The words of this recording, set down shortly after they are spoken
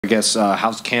guess,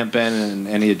 how's camp been and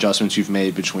any adjustments you've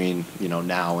made between,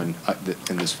 now and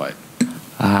in this fight?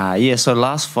 Yeah, so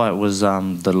last fight was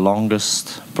the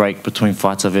longest break between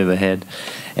fights I've ever had.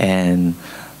 And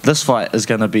this fight is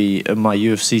going to be, in my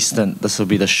UFC stint, this will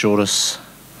be the shortest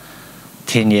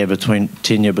tenure between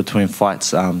fights.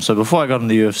 So before I got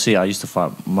into the UFC, I used to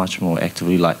fight much more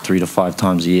actively, like 3 to 5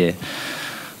 times a year.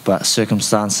 But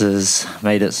circumstances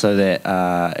made it so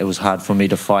that it was hard for me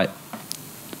to fight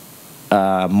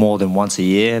more than once a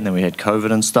year, and then we had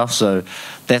COVID and stuff. So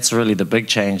that's really the big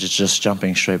change. It's just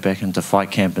jumping straight back into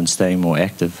fight camp and staying more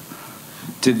active.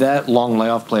 Did that long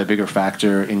layoff play a bigger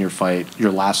factor in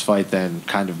your last fight, than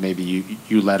kind of maybe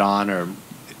you let on, or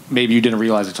maybe you didn't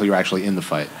realize it until you were actually in the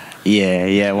fight?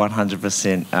 Yeah,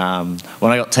 100%.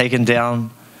 When I got taken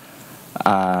down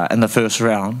in the first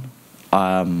round,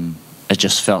 it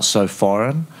just felt so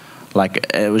foreign.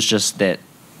 Like, it was just that,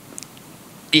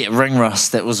 ring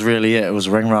rust. That was really it. It was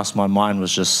ring rust. My mind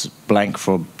was just blank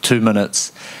for 2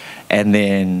 minutes. And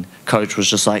then coach was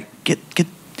just like,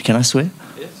 can I swear?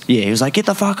 Yes. Yeah, he was like, get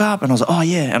the fuck up. And I was like, oh,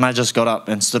 yeah. And I just got up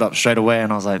and stood up straight away.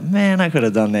 And I was like, man, I could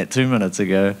have done that 2 minutes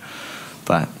ago.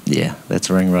 But, yeah, that's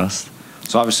ring rust.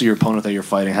 So obviously your opponent that you're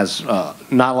fighting has not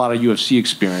a lot of UFC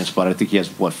experience, but I think he has,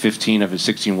 15 of his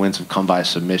 16 wins have come by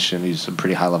submission. He's a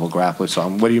pretty high-level grappler. So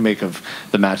what do you make of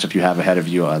the matchup you have ahead of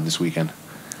you this weekend?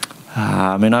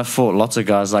 I mean, I've fought lots of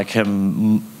guys like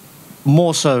him,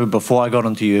 more so before I got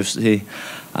into UFC.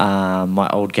 My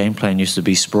old game plan used to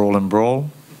be Sprawl and Brawl,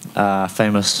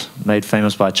 made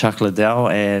famous by Chuck Liddell,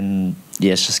 and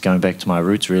yeah, it's just going back to my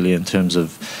roots really in terms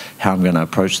of how I'm going to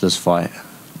approach this fight.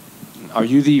 Are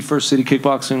you the first city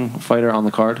kickboxing fighter on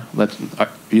the card? Are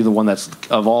you the one that's,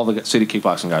 of all the city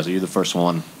kickboxing guys, are you the first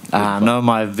one? No,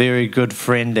 my very good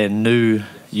friend and new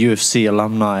UFC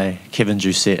alumni, Kevin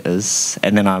Doucette, is,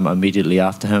 and then I'm immediately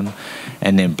after him,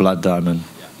 and then Blood Diamond.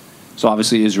 So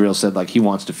obviously Israel said he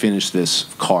wants to finish this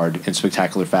card in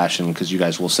spectacular fashion because you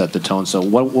guys will set the tone. So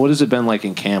what has it been like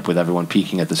in camp with everyone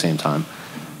peaking at the same time?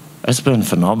 It's been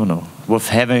phenomenal. We've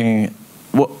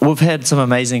had some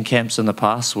amazing camps in the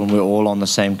past when we're all on the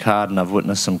same card, and I've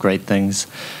witnessed some great things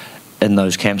in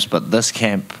those camps. But this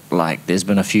camp, there's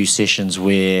been a few sessions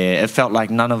where it felt like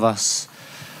none of us,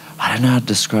 I don't know how to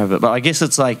describe it, but I guess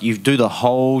it's like you do the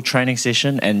whole training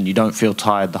session and you don't feel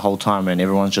tired the whole time, and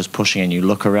everyone's just pushing, and you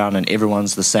look around and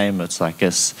everyone's the same. It's like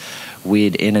this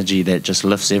weird energy that just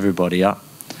lifts everybody up.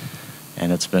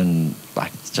 And it's been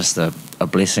just a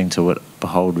blessing to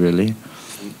behold, really.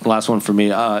 Last one for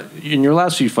me. In your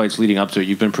last few fights leading up to it,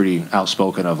 you've been pretty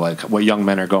outspoken of what young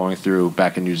men are going through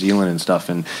back in New Zealand and stuff.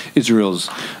 And Israel's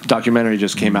documentary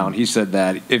just came out, and he said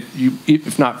that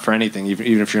if not for anything,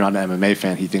 even if you're not an MMA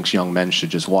fan, he thinks young men should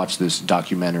just watch this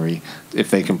documentary if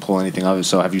they can pull anything of it.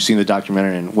 So have you seen the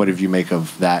documentary, and what did you make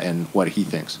of that and what he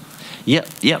thinks?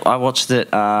 Yep. I watched it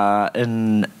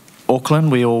in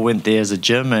Auckland. We all went there as a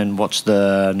gym and watched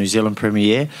the New Zealand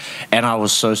premiere, and I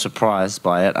was so surprised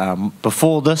by it.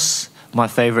 Before this, my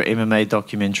favourite MMA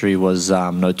documentary was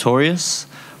Notorious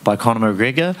by Conor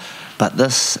McGregor, but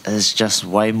this is just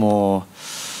way more,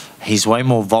 he's way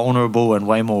more vulnerable and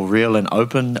way more real and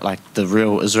open, like the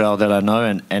real Israel that I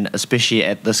know, and especially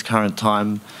at this current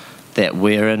time that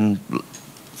we're in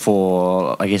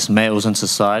for, I guess, males in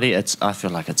society, I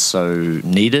feel like it's so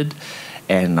needed.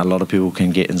 And a lot of people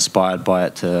can get inspired by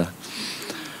it to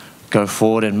go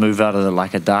forward and move out of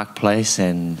a dark place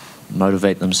and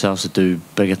motivate themselves to do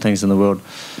bigger things in the world.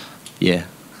 Yeah.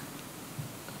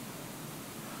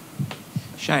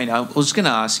 Shane, I was going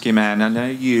to ask you, man, I know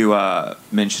you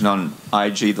mentioned on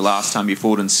IG the last time you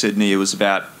fought in Sydney, it was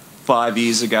about 5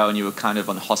 years ago, and you were kind of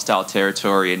on hostile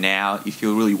territory, and now you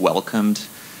feel really welcomed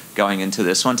going into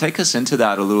this one. Take us into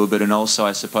that a little bit, and also,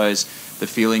 I suppose, the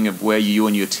feeling of where you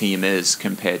and your team is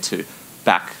compared to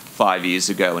back 5 years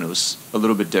ago when it was a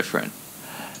little bit different.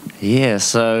 Yeah,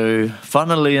 so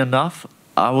funnily enough,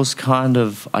 I was kind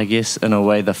of, I guess, in a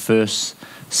way, the first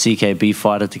CKB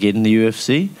fighter to get in the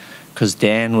UFC, because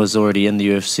Dan was already in the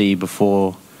UFC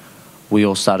before we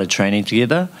all started training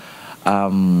together.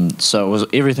 So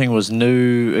everything was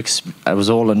new. It was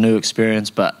all a new experience,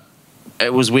 but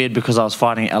it was weird because I was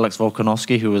fighting Alex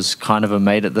Volkanovski, who was kind of a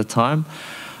mate at the time.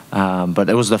 But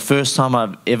it was the first time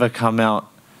I've ever come out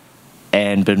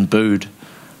and been booed,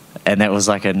 and that was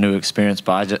a new experience.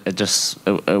 But it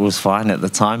was fine at the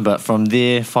time. But from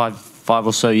there, five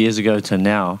or so years ago to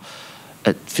now,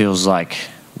 it feels like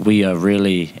we are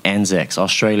really Anzacs.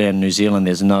 Australia and New Zealand,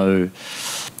 there's no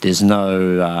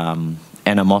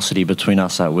animosity between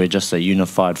us. We're just a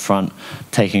unified front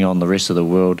taking on the rest of the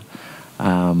world,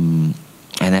 and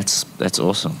that's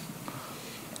awesome.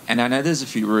 And I know there's a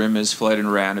few rumours floating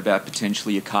around about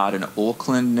potentially a card in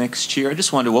Auckland next year. I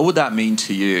just wonder, what would that mean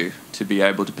to you to be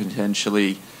able to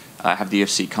potentially have the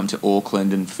UFC come to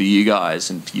Auckland, and for you guys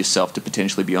and for yourself to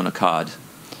potentially be on a card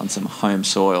on some home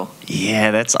soil?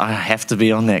 Yeah, I have to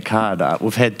be on that card.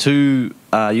 We've had 2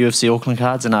 UFC Auckland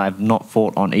cards, and I've not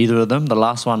fought on either of them. The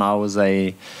last one, I was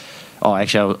a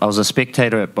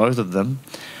spectator at both of them.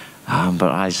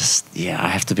 But I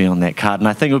have to be on that card. And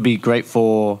I think it would be great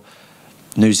for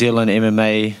New Zealand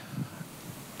MMA,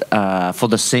 for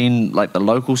the scene, like the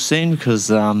local scene, because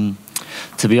to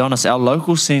be honest, our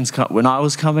local scenes, when I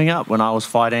was coming up, when I was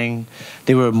fighting,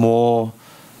 there were more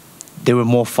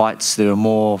fights, there were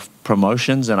more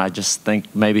promotions, and I just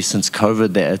think maybe since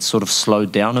COVID that it's sort of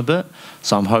slowed down a bit.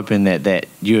 So I'm hoping that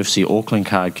UFC Auckland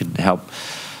card could help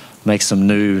make some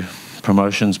new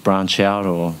promotions branch out,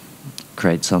 or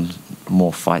create some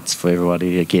more fights for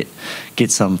everybody to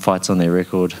get some fights on their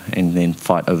record and then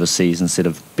fight overseas instead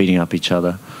of beating up each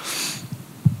other.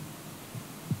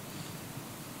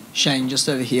 Shane, just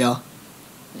over here.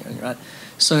 Yeah, right.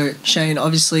 So, Shane,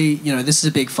 obviously, this is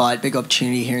a big fight, big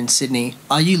opportunity here in Sydney.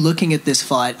 Are you looking at this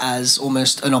fight as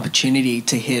almost an opportunity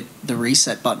to hit the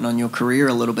reset button on your career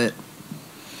a little bit?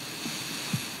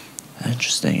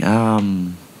 Interesting.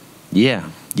 Yeah,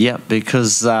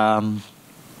 because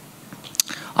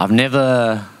I've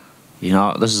never,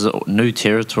 this is a new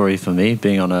territory for me,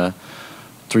 being on a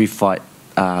 3-fight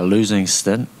losing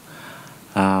stint.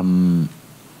 And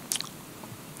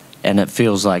it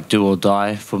feels like do or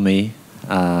die for me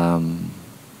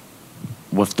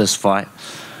with this fight.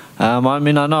 I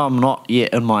know I'm not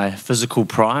yet in my physical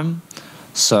prime,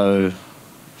 so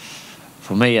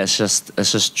for me it's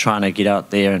just trying to get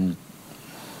out there and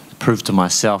prove to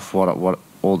myself what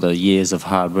all the years of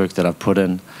hard work that I've put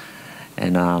in.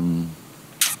 And I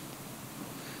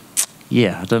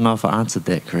don't know if I answered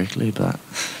that correctly, but.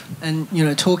 And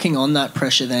talking on that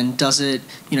pressure, then does it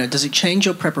change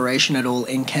your preparation at all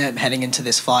in camp heading into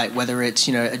this fight? Whether it's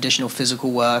additional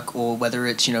physical work, or whether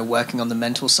it's working on the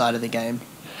mental side of the game.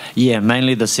 Yeah,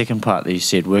 mainly the second part that you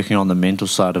said, working on the mental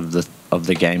side of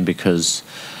the game, because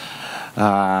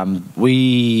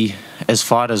we as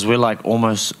fighters, we're like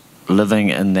almost living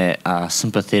in that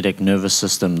sympathetic nervous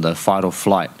system, the fight or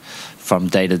flight, from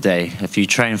day to day. If you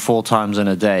train 4 times in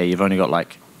a day, you've only got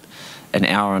like an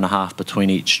hour and a half between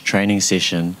each training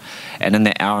session, and in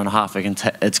that hour and a half,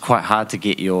 it's quite hard to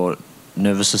get your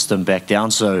nervous system back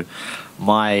down. So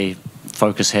my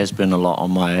focus has been a lot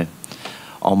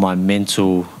on my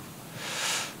mental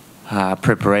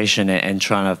preparation, and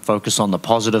trying to focus on the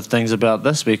positive things about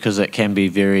this, because it can be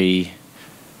very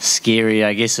scary,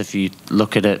 I guess, if you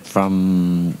look at it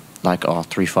from like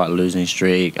 3-fight losing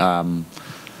streak,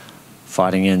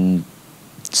 fighting in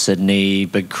Sydney,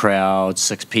 big crowd,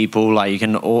 6 people. Like you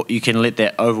can let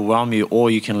that overwhelm you, or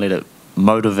you can let it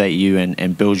motivate you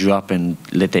and build you up, and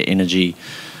let that energy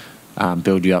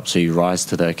build you up so you rise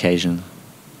to the occasion.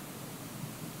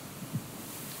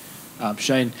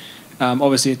 Shane,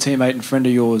 obviously a teammate and friend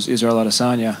of yours, Israel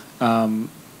Adesanya,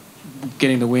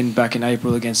 getting the win back in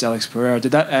April against Alex Pereira.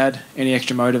 Did that add any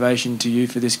extra motivation to you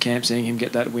for this camp, seeing him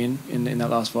get that win in that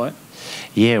last fight?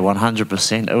 Yeah,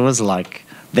 100%. It was like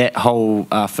that whole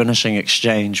finishing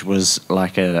exchange was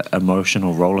like an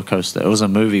emotional roller coaster. It was a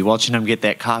movie. Watching him get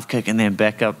that calf kick and then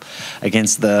back up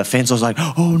against the fence, I was like,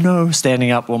 oh no,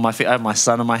 standing up on my feet. I had my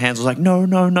son in my hands. I was like, no,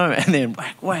 no, no. And then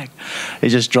whack, whack. He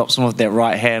just drops him with that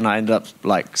right hand. I ended up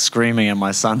like screaming, and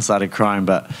my son started crying.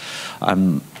 But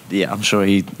I'm sure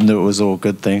he knew it was all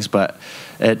good things. But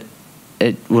it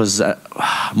was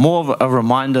more of a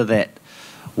reminder that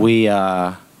we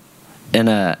are in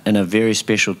a very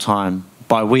special time.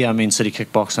 By we, I mean City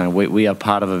Kickboxing. We are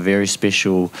part of a very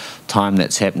special time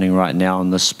that's happening right now in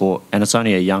this sport. And it's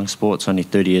only a young sport. It's only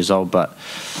 30 years old. But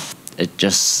it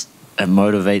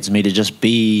motivates me to just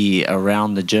be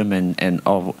around the gym and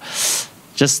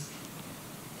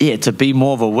to be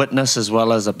more of a witness as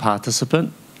well as a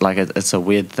participant. Like, it's a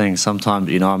weird thing. Sometimes,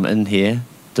 I'm in here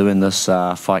doing this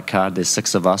fight card. There's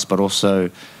 6 of us. But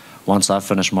also, once I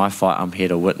finish my fight, I'm here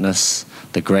to witness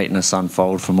the greatness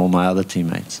unfold from all my other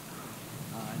teammates.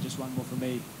 Just one more for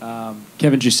me.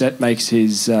 Kevin Doucette makes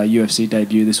his UFC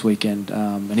debut this weekend,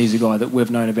 and he's a guy that we've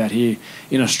known about here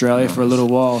in Australia for a little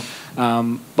while.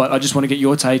 But I just want to get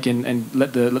your take and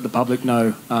let the public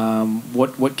know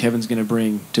what Kevin's going to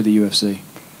bring to the UFC.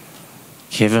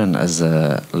 Kevin is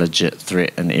a legit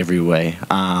threat in every way.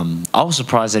 I was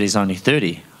surprised that he's only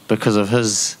 30 because of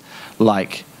his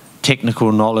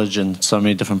technical knowledge in so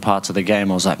many different parts of the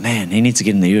game. I was like, man, he needs to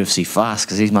get in the UFC fast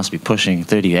because he must be pushing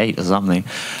 38 or something.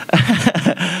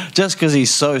 Just because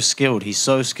he's so skilled. He's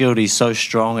so skilled. He's so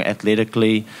strong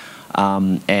athletically.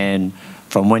 And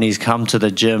from when he's come to the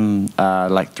gym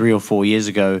like 3 or 4 years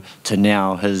ago to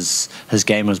now, his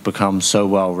game has become so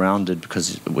well-rounded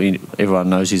because everyone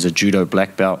knows he's a judo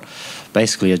black belt,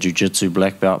 basically a jiu-jitsu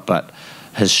black belt, but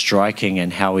his striking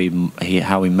and how he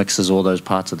mixes all those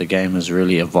parts of the game has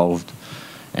really evolved,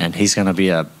 and he's going to be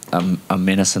a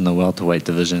menace in the welterweight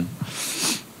division.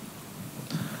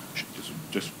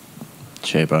 Just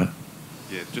Sure, bro.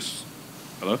 yeah, just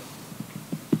hello.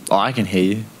 Oh, I can hear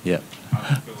you. Yeah.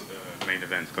 How do you feel the main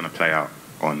event's going to play out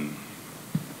on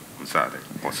Saturday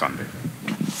or Sunday?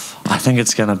 I think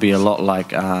it's going to be a lot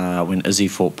like when Izzy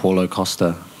fought Paulo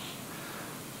Costa.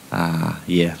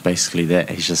 Yeah, basically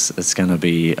that. It's going to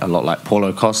be a lot like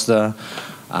Paulo Costa.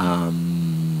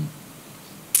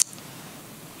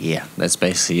 Yeah, that's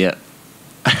basically it.